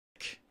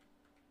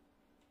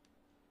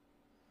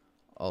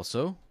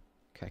also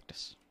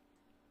cactus.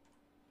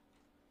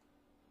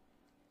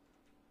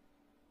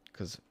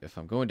 Because if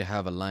I'm going to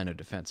have a line of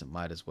defense, it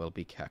might as well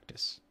be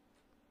cactus.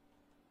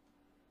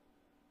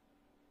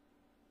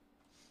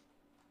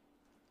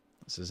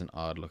 This is an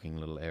odd looking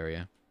little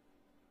area.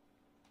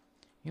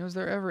 You know, is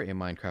there ever a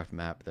Minecraft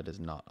map that is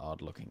not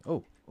odd looking?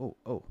 Oh.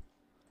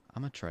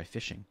 I'm gonna try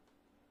fishing.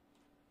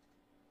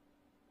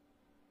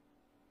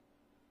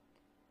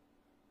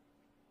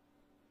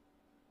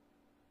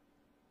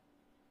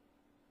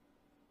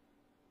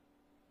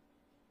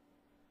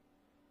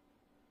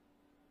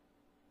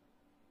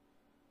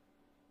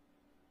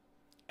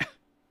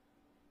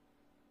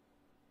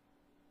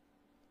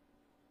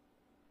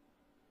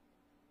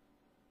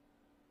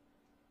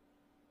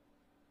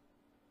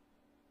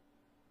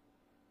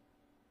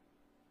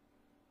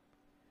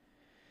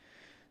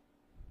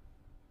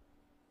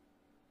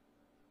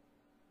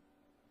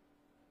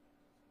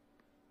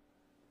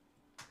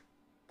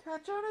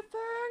 Catch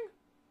anything?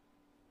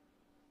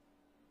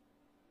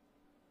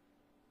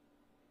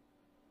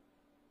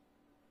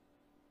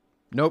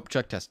 Nope,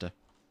 check tester.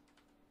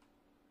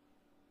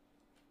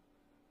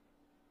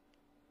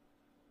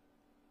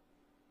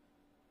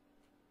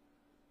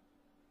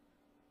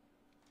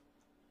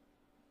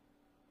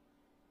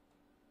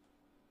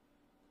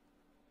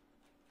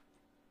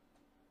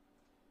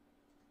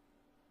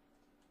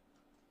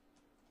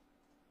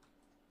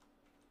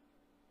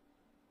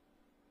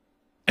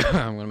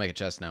 I'm gonna make a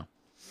chest now.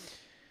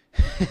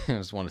 I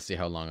just want to see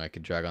how long I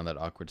could drag on that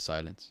awkward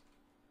silence.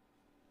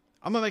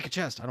 I'm gonna make a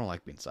chest. I don't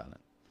like being silent.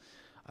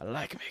 I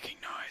like making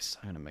noise.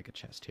 I'm gonna make a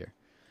chest here.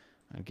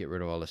 I'm gonna get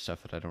rid of all the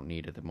stuff that I don't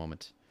need at the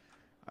moment.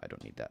 I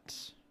don't need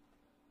that.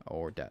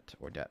 Or that.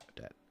 Or that.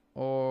 Or that.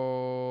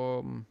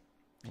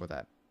 Or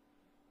that.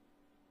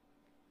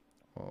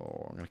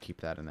 Oh, I'm gonna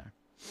keep that in there.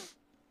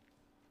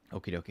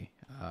 Okie dokie.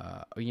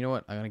 Oh, you know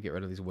what? I'm gonna get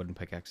rid of these wooden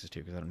pickaxes too,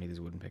 because I don't need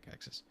these wooden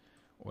pickaxes.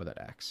 Or that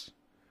axe.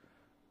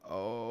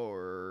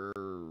 Or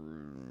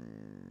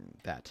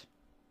that.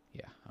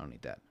 Yeah, I don't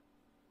need that.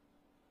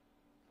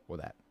 Or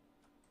that.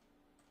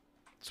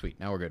 Sweet,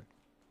 now we're good.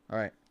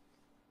 Alright.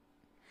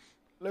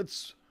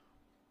 Let's...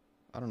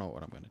 I don't know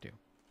what I'm gonna do.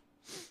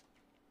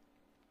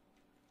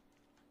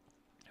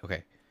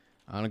 Okay.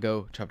 I'm gonna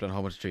go chop down a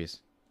whole bunch of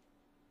trees.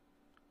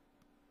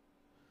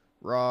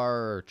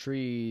 Rawr,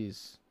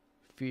 trees.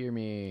 Fear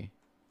me.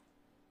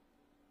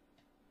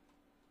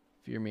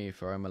 Fear me,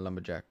 for I'm a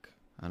lumberjack.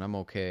 And I'm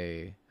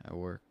okay. I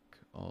work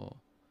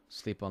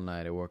sleep all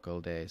night, I work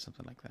all day,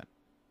 something like that.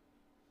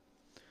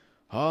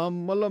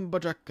 I'm a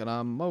lumberjack and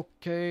I'm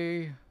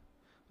okay.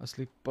 I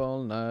sleep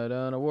all night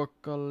and I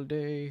work all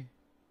day.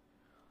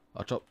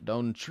 I chop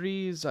down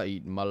trees, I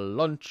eat my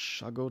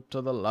lunch, I go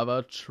to the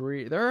lava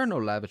tree. There are no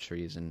lava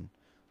trees in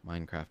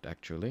Minecraft,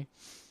 actually.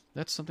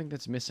 That's something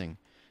that's missing.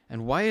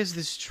 And why is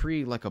this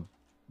tree like a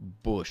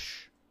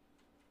bush?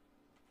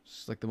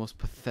 It's like the most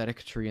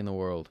pathetic tree in the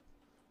world.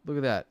 Look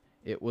at that.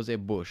 It was a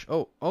bush.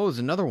 Oh, there's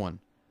another one.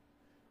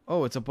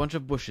 Oh, it's a bunch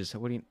of bushes.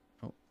 What do you...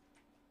 Oh.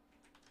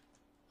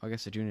 I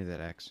guess I do need that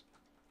axe.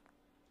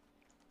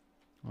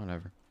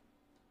 Whatever.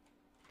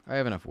 I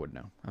have enough wood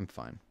now. I'm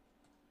fine.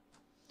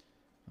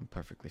 I'm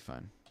perfectly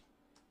fine.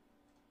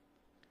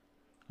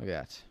 Look at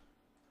that.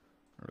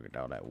 Look at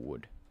all that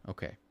wood.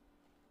 Okay.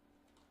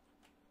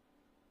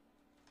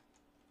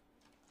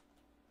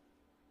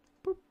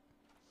 Boop.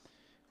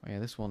 Oh yeah,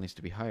 this wall needs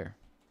to be higher,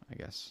 I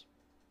guess.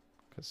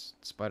 Because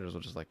spiders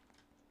will just, like,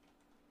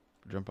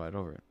 jump right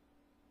over it.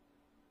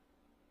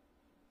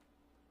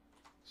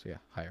 So yeah,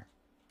 higher.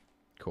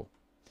 Cool.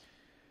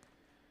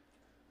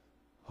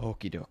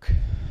 Okie doke.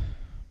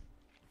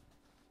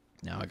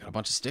 Now I got a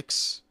bunch of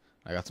sticks.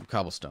 I got some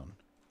cobblestone.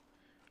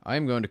 I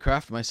am going to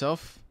craft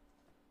myself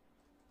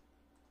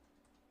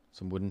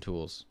some wooden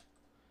tools.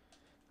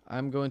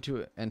 I'm going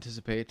to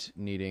anticipate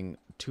needing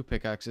 2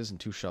 pickaxes and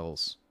 2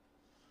 shovels.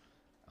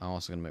 I'm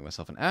also going to make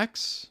myself an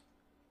axe.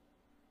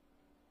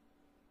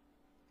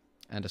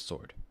 And a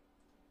sword.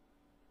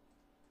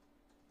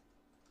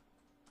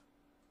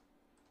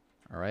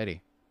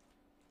 Alrighty.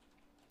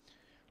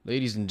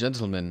 Ladies and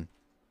gentlemen,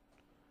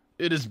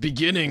 it is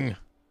beginning!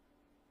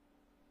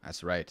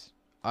 That's right.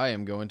 I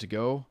am going to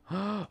go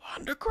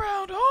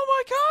underground! Oh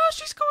my gosh,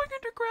 he's going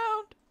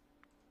underground!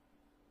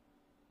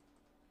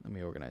 Let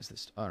me organize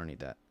this. Oh, I don't need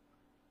that.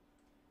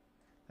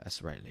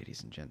 That's right,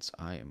 ladies and gents.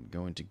 I am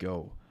going to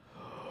go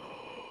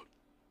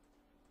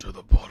to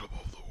the bottom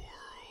of the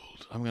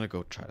world. I'm going to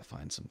go try to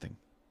find something.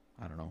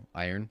 I don't know.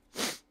 Iron?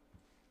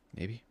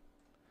 Maybe?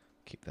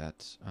 Keep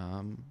that.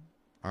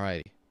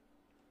 Alrighty.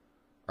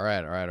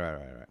 Alright.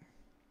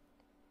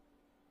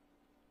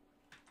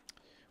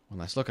 One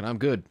last look and I'm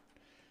good.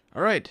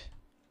 Alright.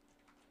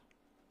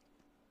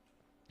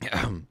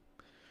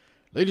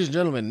 Ladies and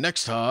gentlemen,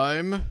 next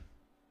time,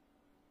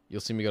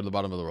 you'll see me go to the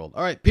bottom of the world.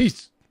 Alright,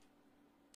 peace!